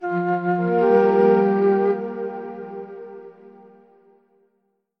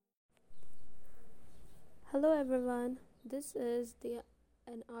This is the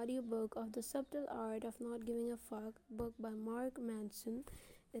an audiobook of The Subtle Art of Not Giving a Fuck, book by Mark Manson.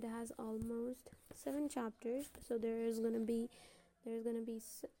 It has almost 7 chapters, so it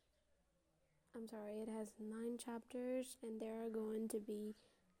has 9 chapters, and there are going to be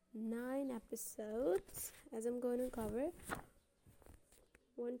 9 episodes, as I'm going to cover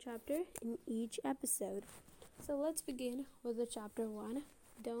one chapter in each episode. So let's begin with the chapter 1.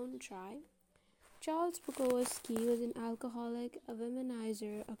 Don't try. Charles Bukowski was an alcoholic, a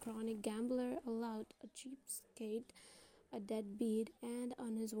womanizer, a chronic gambler, a lout, a cheapskate, a deadbeat, and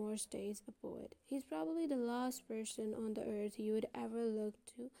on his worst days, a poet. He's probably the last person on the earth you would ever look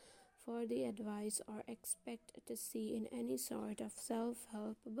to for the advice or expect to see in any sort of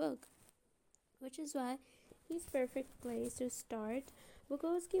self-help book, which is why he's perfect place to start.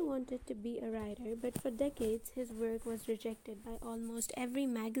 Bukowski wanted to be a writer, but for decades his work was rejected by almost every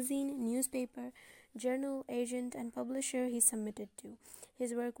magazine, newspaper, journal, agent, and publisher he submitted to.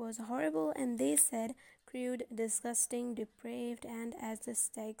 His work was horrible, and they said crude, disgusting, depraved, and as the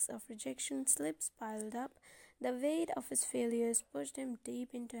stakes of rejection slips piled up, the weight of his failures pushed him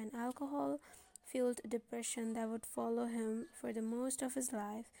deep into an alcohol-fueled depression that would follow him for the most of his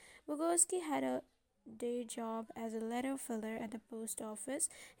life. Bukowski had a day job as a letter filler at the post office.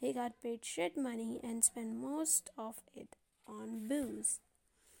 He got paid shit money and spent most of it on booze.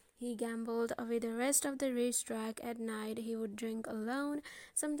 He gambled away the rest of the racetrack. At night he would drink alone,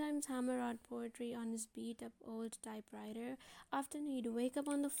 sometimes hammer out poetry on his beat-up old typewriter. Often he'd wake up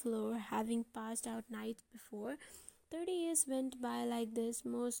on the floor, having passed out nights before. 30 years went by like this,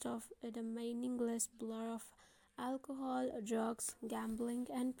 most of it a meaningless blur of alcohol, drugs, gambling,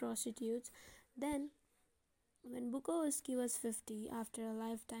 and prostitutes. Then, when Bukowski was 50, after a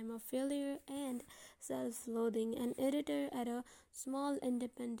lifetime of failure and self-loathing, an editor at a small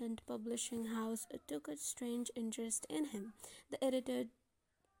independent publishing house took a strange interest in him. The editor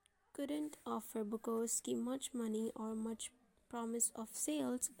couldn't offer Bukowski much money or much promise of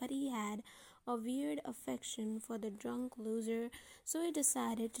sales, but he had a weird affection for the drunk loser, so he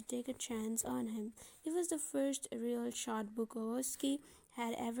decided to take a chance on him. It was the first real shot Bukowski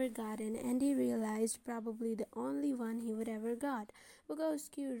had ever gotten, and he realized probably the only one he would ever got.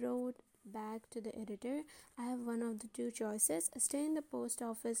 Bukowski wrote back to the editor, "I have one of the two choices: stay in the post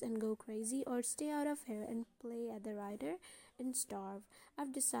office and go crazy, or stay out of here and play at the writer and starve.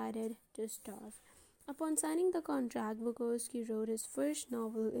 I've decided to starve." Upon signing the contract, Bukowski wrote his first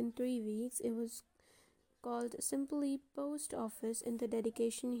novel in 3 weeks. It was called simply Post Office. In the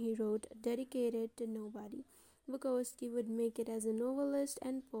dedication he wrote, "Dedicated to nobody." Bukowski would make it as a novelist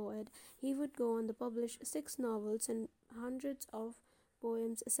and poet. He would go on to publish 6 novels and hundreds of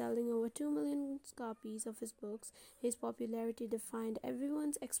poems, selling over 2 million copies of his books. His popularity defied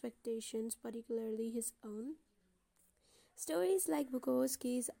everyone's expectations, particularly his own. Stories like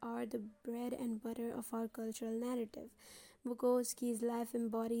Bukowski's are the bread and butter of our cultural narrative. Bukowski's life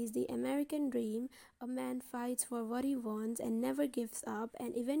embodies the American dream. A man fights for what he wants and never gives up,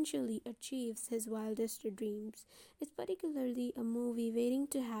 and eventually achieves his wildest dreams. It's particularly a movie waiting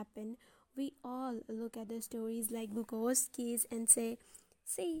to happen. We all look at the stories like Bukowski's and say,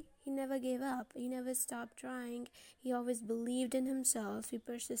 "See, he never gave up. He never stopped trying. He always believed in himself. He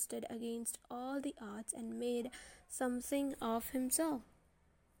persisted against all the odds and made something of himself."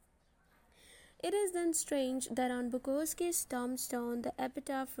 It is then strange that on Bukowski's tombstone the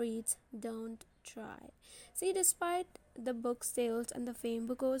epitaph reads, "Don't try." See, despite the book sales and the fame,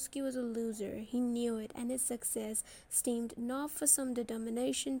 Bukowski was a loser. He knew it, and his success stemmed not from some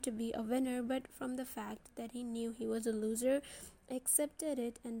determination to be a winner, but from the fact that he knew he was a loser, accepted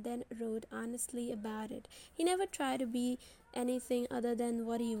it, and then wrote honestly about it. He never tried to be anything other than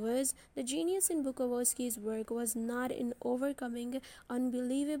what he was. The genius in Bukowski's work was not in overcoming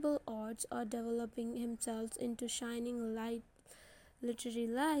unbelievable odds or developing himself into shining light, literary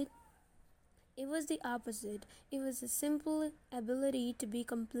light. It was the opposite. It was a simple ability to be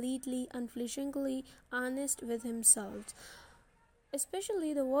completely, unflinchingly honest with himself,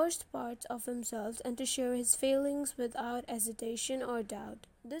 especially the worst parts of himself, and to share his failings without hesitation or doubt.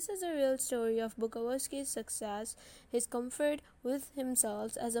 This is a real story of Bukowski's success, his comfort with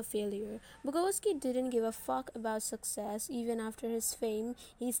himself as a failure. Bukowski didn't give a fuck about success. Even after his fame,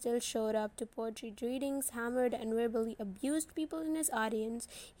 he still showed up to poetry readings, hammered and verbally abused people in his audience.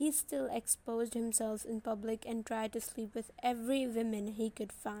 He still exposed himself in public and tried to sleep with every woman he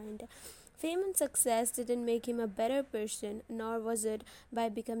could find. Fame and success didn't make him a better person, nor was it by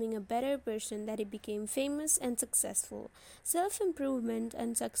becoming a better person that he became famous and successful. Self-improvement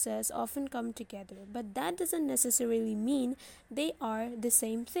and success often come together, but that doesn't necessarily mean they are the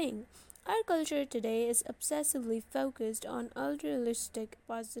same thing. Our culture today is obsessively focused on altruistic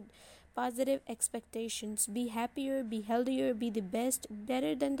positive expectations. Be happier, be healthier, be the best,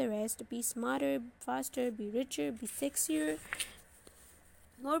 better than the rest, be smarter, faster, be richer, be sexier,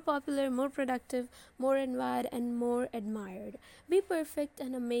 more popular, more productive, more admired, and more admired. Be perfect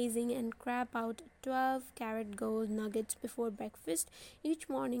and amazing and crap out 12-carat gold nuggets before breakfast each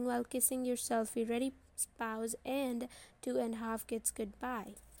morning while kissing your selfie ready spouse and 2.5 kids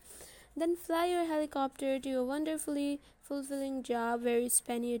goodbye. Then fly your helicopter to a wonderfully fulfilling job where you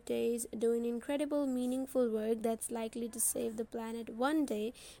spend your days doing incredible, meaningful work that's likely to save the planet one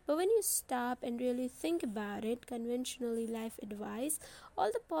day. But when you stop and really think about it, conventionally life advice,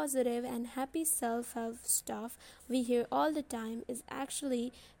 all the positive and happy self help stuff we hear all the time is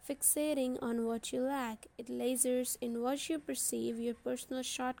actually fixating on what you lack. It lasers in what you perceive your personal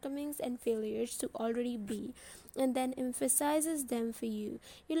shortcomings and failures to already be, and then emphasizes them for you.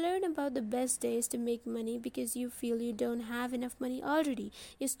 You learn about the best days to make money because you feel you don't have enough money already.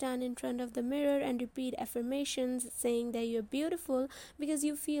 You stand in front of the mirror and repeat affirmations saying that you're beautiful because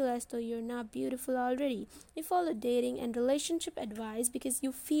you feel as though you're not beautiful already. You follow dating and relationship advice because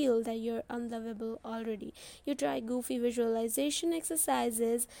you feel that you're unlovable already. You try goofy visualization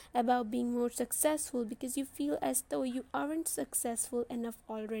exercises about being more successful because you feel as though you aren't successful enough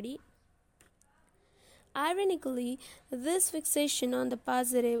already. Ironically, this fixation on the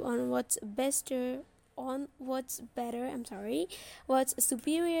positive, on what's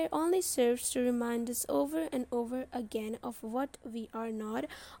superior only serves to remind us over and over again of what we are not,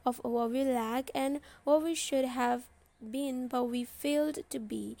 of what we lack, and what we should have been but we failed to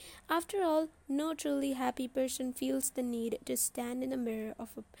be. After all, no truly happy person feels the need to stand in the mirror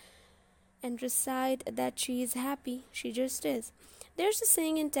and recite that she is happy. She just is. There's a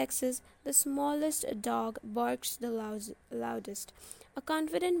saying in Texas, the smallest dog barks the loudest. A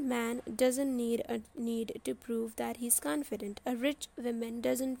confident man doesn't need to prove that he's confident. A rich woman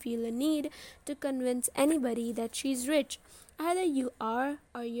doesn't feel a need to convince anybody that she's rich. Either you are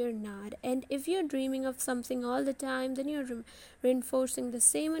or you're not. And if you're dreaming of something all the time, then you're reinforcing the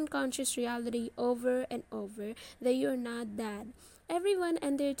same unconscious reality over and over that you're not that. Everyone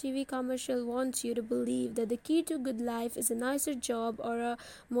and their TV commercial wants you to believe that the key to good life is a nicer job or a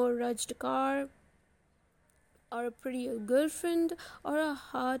more rugged car or a prettier girlfriend, or a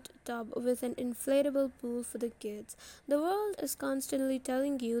hot tub with an inflatable pool for the kids. The world is constantly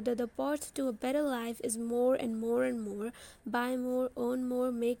telling you that the path to a better life is more and more and more. Buy more, own more,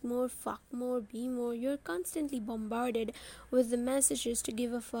 make more, fuck more, be more. You're constantly bombarded with the messages to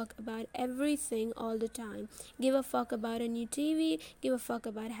give a fuck about everything all the time. Give a fuck about a new TV, give a fuck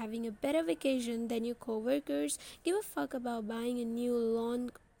about having a better vacation than your coworkers, give a fuck about buying a new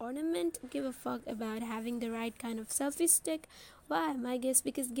lawn ornament, give a fuck about having the right kind of selfie stick. Why? My guess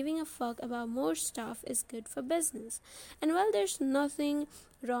because giving a fuck about more stuff is good for business. And while there's nothing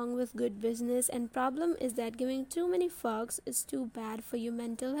wrong with good business, and problem is that giving too many fucks is too bad for your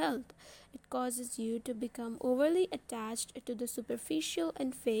mental health. It causes you to become overly attached to the superficial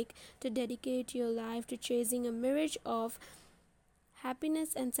and fake, to dedicate your life to chasing a mirage of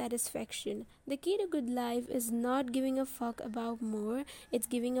happiness and satisfaction. The key to good life is not giving a fuck about more, it's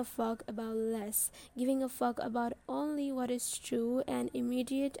giving a fuck about less, giving a fuck about only what is true and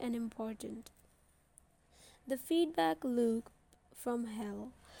immediate and important. The feedback loop from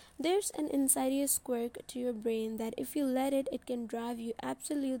hell. There's an insidious quirk to your brain that if you let it, it can drive you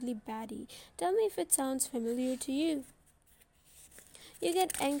absolutely batty. Tell me if it sounds familiar to you. You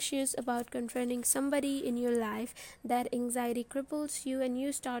get anxious about confronting somebody in your life. That anxiety cripples you, and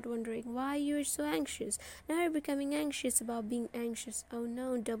you start wondering why you're so anxious. Now you're becoming anxious about being anxious. Oh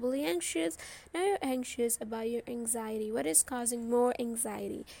no, doubly anxious. Now you're anxious about your anxiety. What is causing more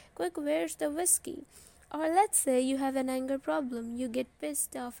anxiety? Quick, where's the whiskey? Or let's say you have an anger problem. You get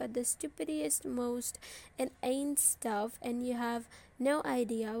pissed off at the stupidest, most inane stuff, and you have no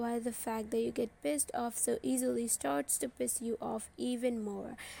idea why the fact that you get pissed off so easily starts to piss you off even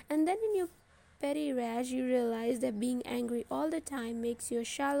more. And then in your petty rage, you realize that being angry all the time makes you a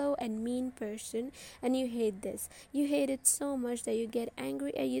shallow and mean person, and you hate this. You hate it so much that you get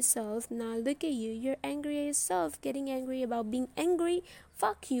angry at yourself. Now look at you, you're angry at yourself, getting angry about being angry.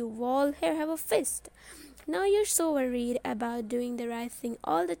 Fuck you, wall. Here, have a fist. Now you're so worried about doing the right thing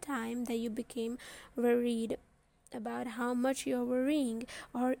all the time that you became worried about how much you're worrying,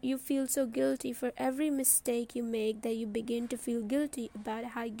 or you feel so guilty for every mistake you make that you begin to feel guilty about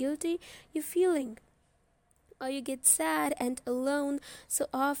how guilty you're feeling. Or you get sad and alone so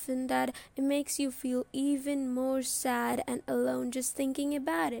often that it makes you feel even more sad and alone just thinking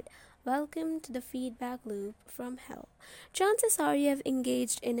about it. Welcome to the feedback loop from hell. Chances are you have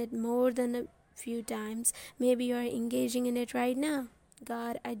engaged in it more than a few times. Maybe you are engaging in it right now.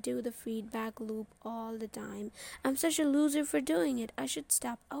 God, I do the feedback loop all the time. I'm such a loser for doing it. I should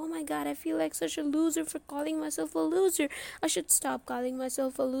stop. Oh my God, I feel like such a loser for calling myself a loser. I should stop calling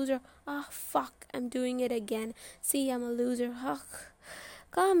myself a loser. Ah, fuck, I'm doing it again. See, I'm a loser. Ugh.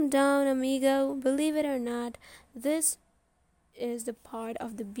 Calm down, amigo. Believe it or not, this is the part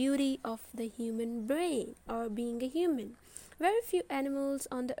of the beauty of the human brain or being a human. Very few animals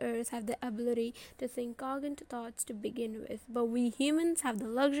on the earth have the ability to think cognitive thoughts to begin with, but we humans have the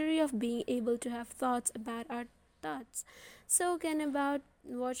luxury of being able to have thoughts about our thoughts. So can about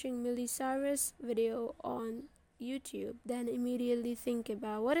watching Miley Cyrus video on YouTube, then immediately think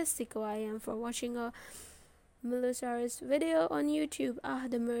about what a sicko I am for watching a Milosar's video on YouTube. Ah,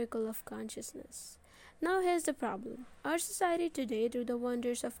 the miracle of consciousness. Now here's the problem. Our society today, through the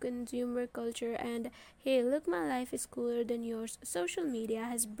wonders of consumer culture and hey, look, my life is cooler than yours, social media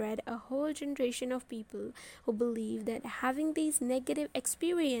has bred a whole generation of people who believe that having these negative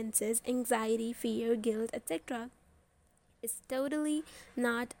experiences, anxiety, fear, guilt, etc., is totally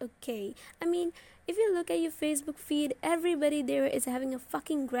not okay. I mean, if you look at your Facebook feed, everybody there is having a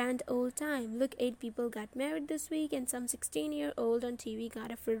fucking grand old time. Look, 8 people got married this week, and some 16-year-old on TV got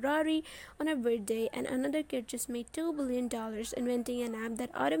a Ferrari on her birthday, and another kid just made $2 billion inventing an app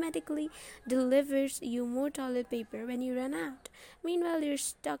that automatically delivers you more toilet paper when you run out. Meanwhile, you're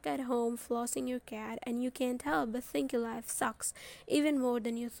stuck at home flossing your cat, and you can't help but think your life sucks even more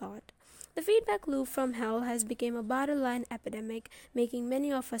than you thought. The feedback loop from hell has become a borderline epidemic, making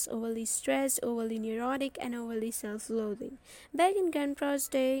many of us overly stressed, overly neurotic, and overly self-loathing. Back in Grandpa's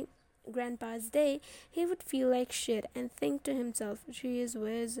day, he would feel like shit and think to himself, "Geez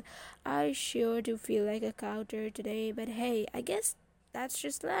whiz, I sure do feel like a cowter today, but hey, I guess that's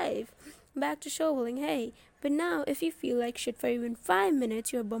just life. Back to shoveling, hey." But now, if you feel like shit for even 5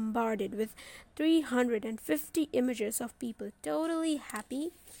 minutes, you're bombarded with 350 images of people totally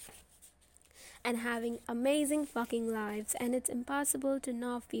happy and having amazing fucking lives, and it's impossible to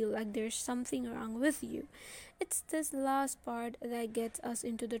not feel like there's something wrong with you. It's this last part that gets us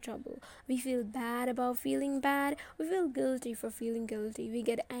into the trouble. We feel bad about feeling bad, we feel guilty for feeling guilty, we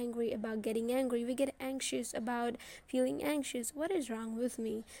get angry about getting angry, we get anxious about feeling anxious. What is wrong with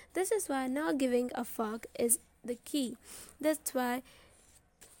me? This is why not giving a fuck is the key. That's why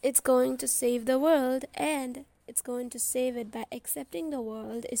it's going to save the world, and it's going to save it by accepting the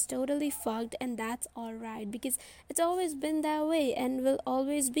world is totally fucked, and that's alright because it's always been that way and will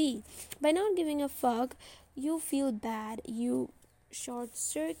always be. By not giving a fuck, you feel bad, you short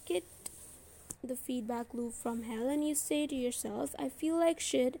circuit the feedback loop from hell, and you say to yourself, I feel like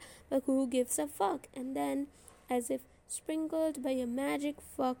shit, but who gives a fuck? And then, as if sprinkled by a magic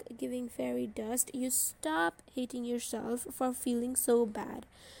fuck giving fairy dust, you stop hating yourself for feeling so bad.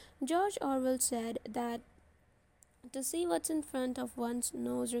 George Orwell said that to see what's in front of one's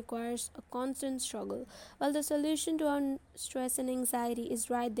nose requires a constant struggle, while the solution to our stress and anxiety is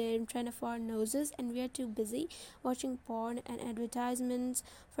right there in front of our noses, and we are too busy watching porn and advertisements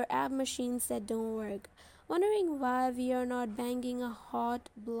for app machines that don't work. Wondering why we are not banging a hot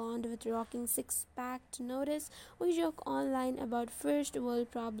blonde with rocking six-pack to notice, we joke online about first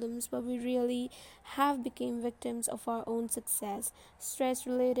world problems, but we really have become victims of our own success.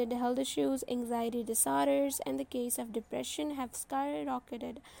 Stress-related health issues, anxiety disorders, and the case of depression have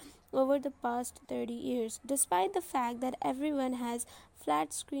skyrocketed over the past 30 years. Despite the fact that everyone has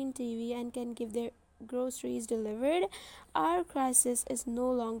flat screen TV and can give their groceries delivered, our crisis is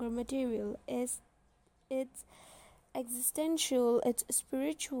no longer material. It's existential, it's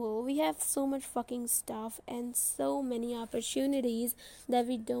spiritual. We have so much fucking stuff and so many opportunities that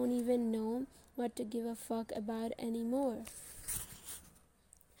we don't even know what to give a fuck about anymore.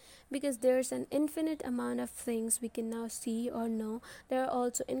 Because there's an infinite amount of things we can now see or know, there are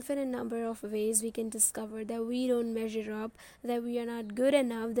also infinite number of ways we can discover that we don't measure up, that we are not good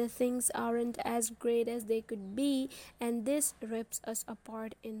enough, that things aren't as great as they could be, and this rips us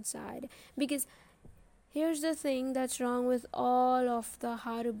apart inside. Because here's the thing that's wrong with all of the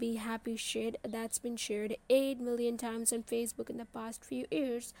how to be happy shit that's been shared 8 million times on Facebook in the past few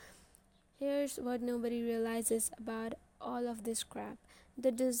years. Here's what nobody realizes about all of this crap.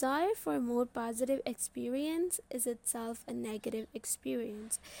 The desire for more positive experience is itself a negative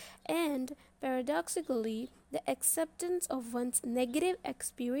experience. And paradoxically, the acceptance of one's negative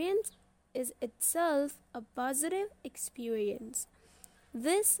experience is itself a positive experience.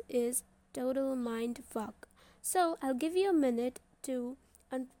 This is total mind fuck. So I'll give you a minute to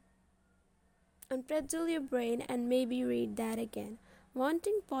unpretzel your brain and maybe read that again.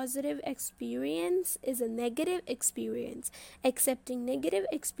 Wanting positive experience is a negative experience. Accepting negative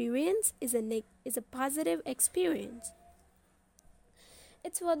experience is a positive experience.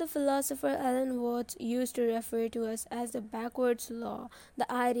 It's what the philosopher Alan Watts used to refer to us as the backwards law, the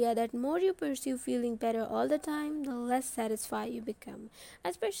idea that more you pursue feeling better all the time, the less satisfied you become.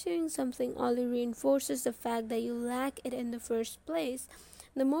 As pursuing something only reinforces the fact that you lack it in the first place,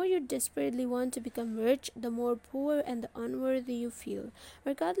 the more you desperately want to become rich, the more poor and unworthy you feel.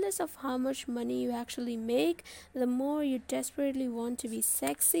 Regardless of how much money you actually make, the more you desperately want to be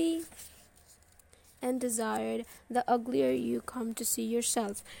sexy and desired, the uglier you come to see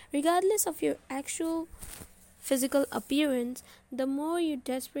yourself. Regardless of your actual physical appearance, the more you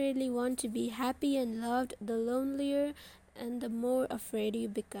desperately want to be happy and loved, the lonelier and the more afraid you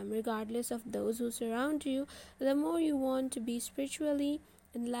become. Regardless of those who surround you, the more you want to be spiritually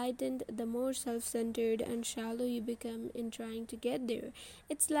enlightened, the more self centered and shallow you become in trying to get there.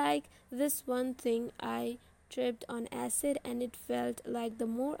 It's like this one thing I tripped on acid, and it felt like the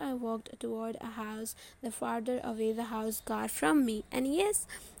more I walked toward a house, the farther away the house got from me. And yes,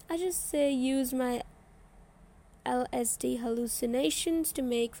 I just say use my LSD hallucinations to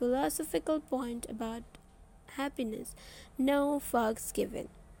make philosophical point about happiness. No fucks given.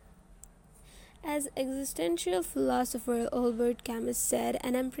 As existential philosopher Albert Camus said,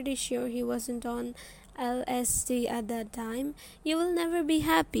 and I'm pretty sure he wasn't on LSD at that time, you will never be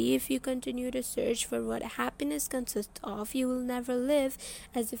happy if you continue to search for what happiness consists of. You will never live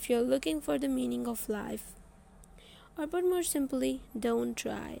as if you're looking for the meaning of life. Or put more simply, don't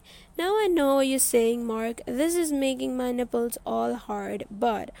try. Now I know what you're saying, Mark. This is making my nipples all hard.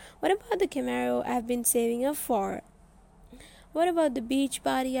 But what about the Camaro I've been saving up for? What about the beach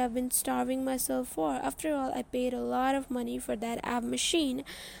party I've been starving myself for? After all, I paid a lot of money for that ab machine.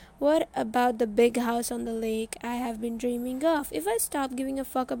 What about the big house on the lake I have been dreaming of? If I stop giving a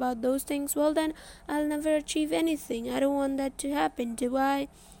fuck about those things, well then I'll never achieve anything. I don't want that to happen, do I?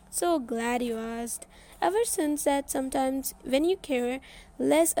 So glad you asked. Ever since that, sometimes when you care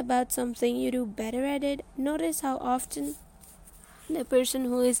less about something, you do better at it. Notice how often the person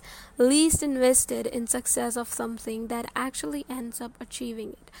who is least invested in success of something that actually ends up achieving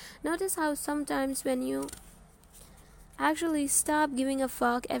it. Notice how sometimes when you actually stop giving a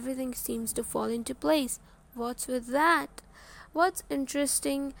fuck, everything seems to fall into place. What's with that? What's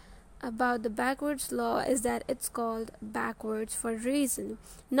interesting about the backwards law is that it's called backwards for a reason.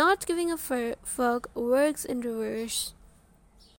 Not giving a fuck works in reverse.